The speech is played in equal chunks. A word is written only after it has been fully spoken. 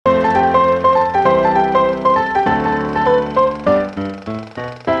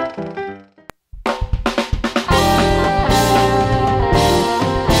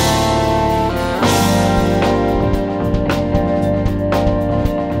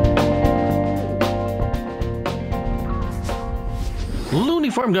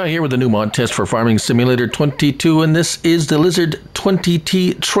Farm Guy here with a new mod test for Farming Simulator 22, and this is the Lizard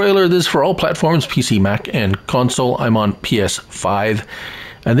 20T trailer. This is for all platforms, PC, Mac, and console. I'm on PS5,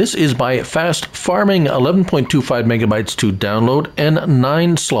 and this is by FastFarming, 11.25 megabytes to download and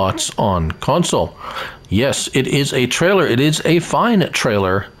 9 slots on console. Yes, it is a trailer. It is a fine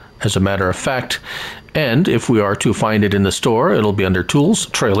trailer, as a matter of fact, and if we are to find it in the store, it'll be under Tools,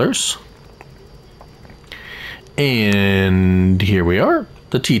 Trailers. And here we are,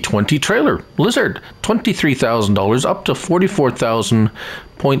 the T20 trailer, Lizard, $23,000 up to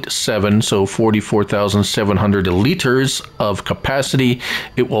 44,000.7, so 44,700 liters of capacity.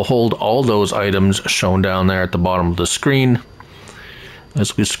 It will hold all those items shown down there at the bottom of the screen.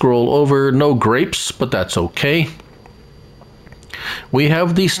 As we scroll over, no grapes, but that's okay. We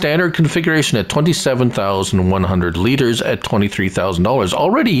have the standard configuration at 27,100 liters at $23,000.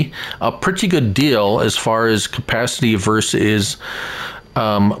 Already a pretty good deal as far as capacity versus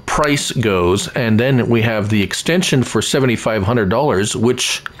price goes. And then we have the extension for $7,500,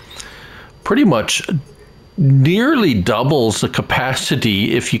 which pretty much nearly doubles the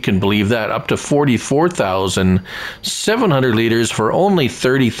capacity, if you can believe that, up to 44,700 liters for only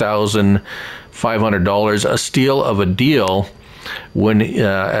 $30,500. A steal of a deal. When,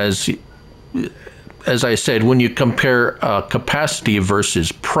 as I said, when you compare capacity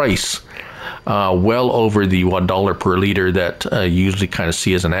versus price, well over the $1 per liter that you usually kind of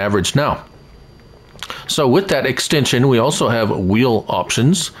see as an average now. So with that extension, we also have wheel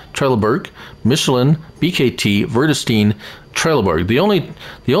options: Trelleborg, Michelin, BKT, Vredestein, Trelleborg. The only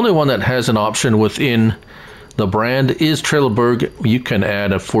one that has an option within the brand is Trelleborg. You can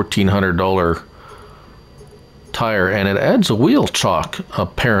add a $1,400 tire, and it adds a wheel chock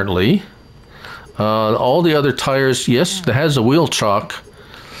apparently. All the other tires, yes, it has a wheel chock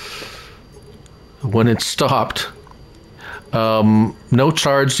when it's stopped. No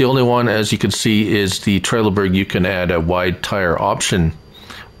charge. The only one, as you can see, is the Trelleborg. You can add a wide tire option.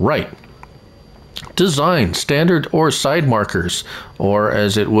 Right. Design, standard or side markers, or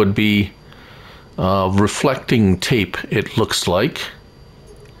as it would be, reflecting tape, it looks like.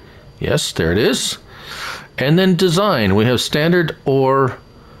 Yes, there it is. And then design, we have standard or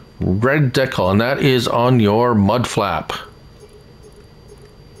red decal, and that is on your mud flap.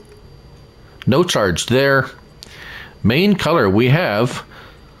 No charge there. Main color, we have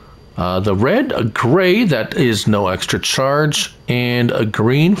the red, a gray, that is no extra charge, and a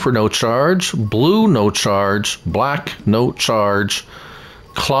green for no charge, blue, no charge, black, no charge,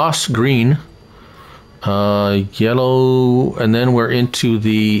 Kloss green, yellow, and then we're into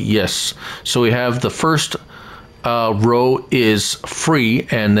the, yes, so we have the first row is free,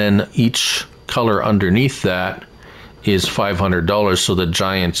 and then each color underneath that is $500, so the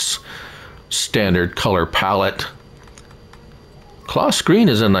Giant's standard color palette. Kloss green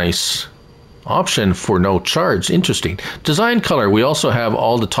is a nice option for no charge. Interesting. Design color, we also have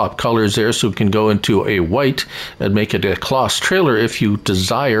all the top colors there, so we can go into a white and make it a Kloss trailer if you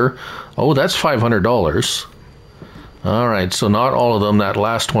desire. Oh, that's $500. All right, so not all of them. That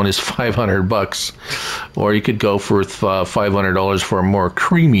last one is $500, or you could go for $500 for a more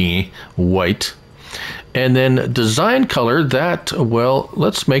creamy white. And then design color, that, well,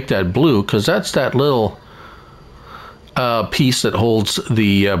 let's make that blue, because that's that little piece that holds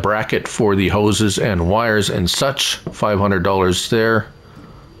the bracket for the hoses and wires and such. $500 there,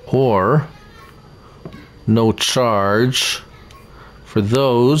 or no charge for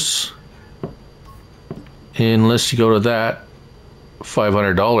those. Unless you go to that,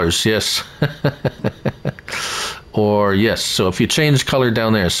 $500, yes. Or yes, so if you change color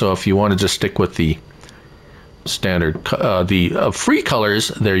down there, so if you want to just stick with the standard, the free colors,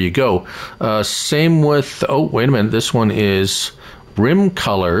 there you go. Same with, oh, wait a minute, this one is rim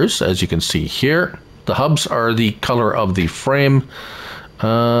colors, as you can see here. The hubs are the color of the frame.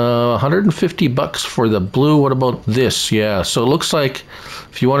 $150 for the blue. What about this? Yeah, so it looks like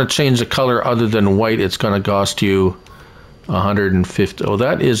if you want to change the color other than white, it's going to cost you $150. Oh,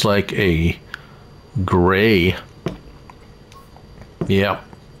 that is like a gray. Yeah.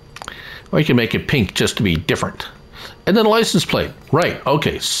 Or you can make it pink just to be different. And then license plate. Right,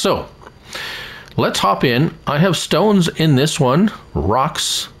 okay, so let's hop in. I have stones in this one,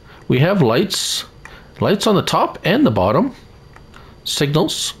 rocks. We have lights. Lights on the top and the bottom.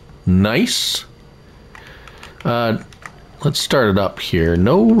 Signals, nice. Let's start it up here.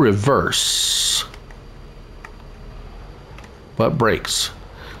 No reverse, but brakes.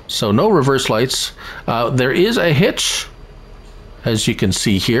 So no reverse lights. There is a hitch, as you can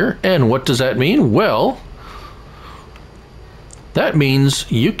see here. And what does that mean? Well, that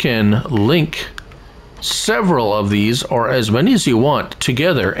means you can link several of these, or as many as you want,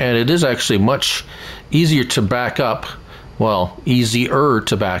 together, and it is actually much easier to back up. Well, easier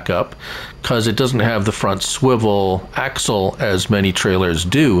to back up, because it doesn't have the front swivel axle as many trailers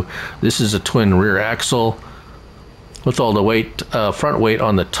do. This is a twin rear axle with all the weight, front weight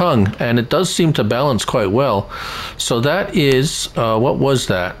on the tongue, and it does seem to balance quite well. So that is, what was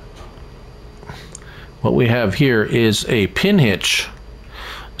that? What we have here is a pin hitch.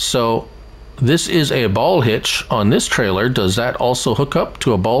 So this is a ball hitch on this trailer. Does that also hook up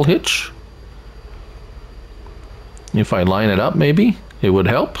to a ball hitch? If I line it up, maybe it would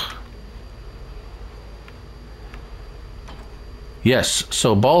help. Yes,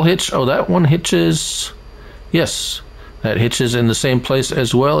 so ball hitch. Oh, that one hitches. Yes, that hitches in the same place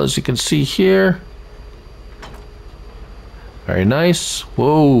as well, as you can see here. Very nice.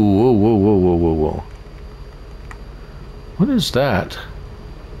 Whoa, whoa, whoa, whoa, whoa, whoa, whoa. What is that?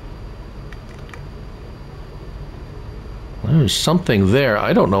 There's something there.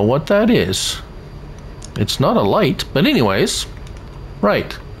 I don't know what that is. It's not a light, but anyways,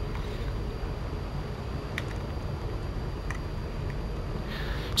 right.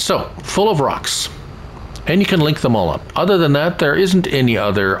 So, full of rocks. And you can link them all up. Other than that, there isn't any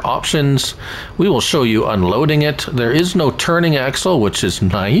other options. We will show you unloading it. There is no turning axle, which is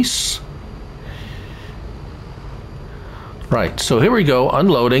nice. Right, so here we go,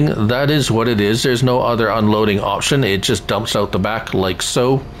 unloading. That is what it is. There's no other unloading option. It just dumps out the back like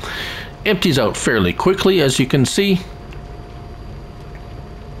so. Empties out fairly quickly, as you can see.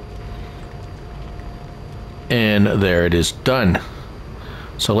 And there it is done.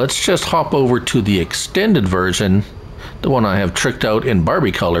 So let's just hop over to the extended version, the one I have tricked out in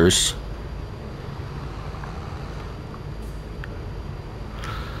Barbie colors.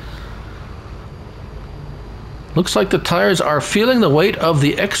 Looks like the tires are feeling the weight of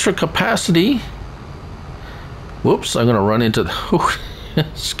the extra capacity. Whoops, I'm going to run into the...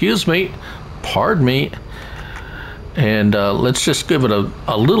 Excuse me, pardon me. And let's just give it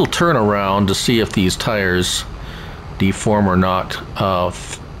a little turn around to see if these tires deform or not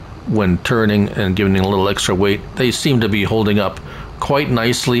when turning and giving it a little extra weight. They seem to be holding up quite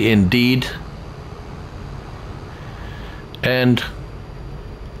nicely indeed. And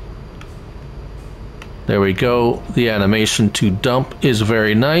there we go. The animation to dump is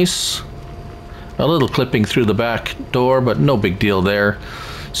very nice. A little clipping through the back door, but no big deal there.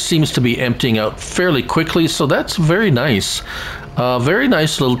 Seems to be emptying out fairly quickly, so that's very nice. Very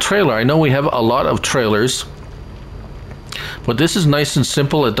nice little trailer. I know we have a lot of trailers, but this is nice and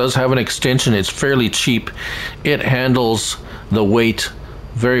simple. It does have an extension. It's fairly cheap. It handles the weight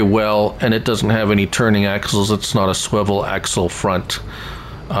very well, and it doesn't have any turning axles. It's not a swivel axle front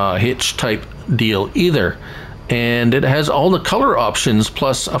hitch type deal either. And it has all the color options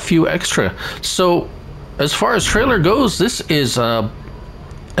plus a few extra. So as far as trailer goes, this is an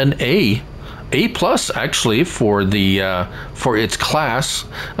A plus actually for the for its class.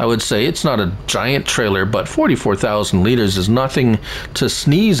 I would say it's not a giant trailer, but 44,000 liters is nothing to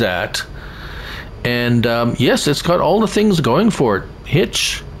sneeze at. And yes, it's got all the things going for it: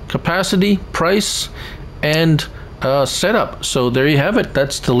 hitch, capacity, price, and setup. So there you have it.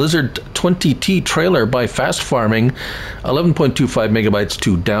 That's the Lizard 20T trailer by FastFarming. 11.25 megabytes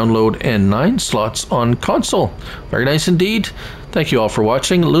to download and 9 slots on console. Very nice indeed. Thank you all for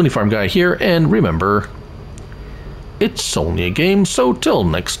watching. Looney Farm Guy here, and remember, it's only a game, so till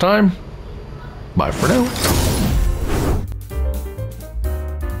next time, bye for now.